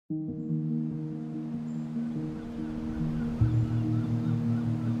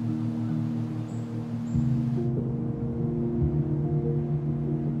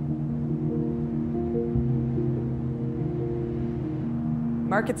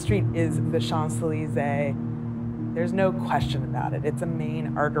Market Street is the Champs-Élysées. There's no question about it. It's a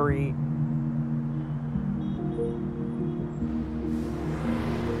main artery.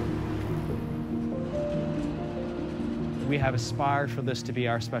 We have aspired for this to be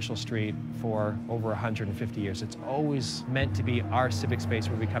our special street for over 150 years. It's always meant to be our civic space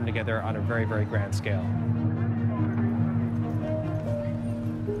where we come together on a very, very grand scale.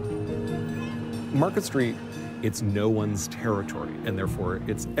 Market Street, it's no one's territory, and therefore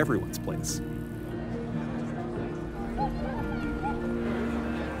it's everyone's place.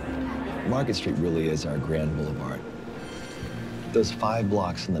 Market Street really is our grand boulevard. Those 5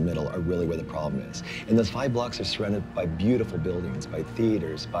 blocks in the middle are really where the problem is. And those 5 blocks are surrounded by beautiful buildings, by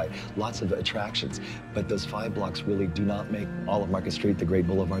theaters, by lots of attractions. But those 5 blocks really do not make all of Market Street the great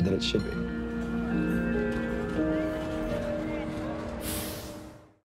boulevard that it should be.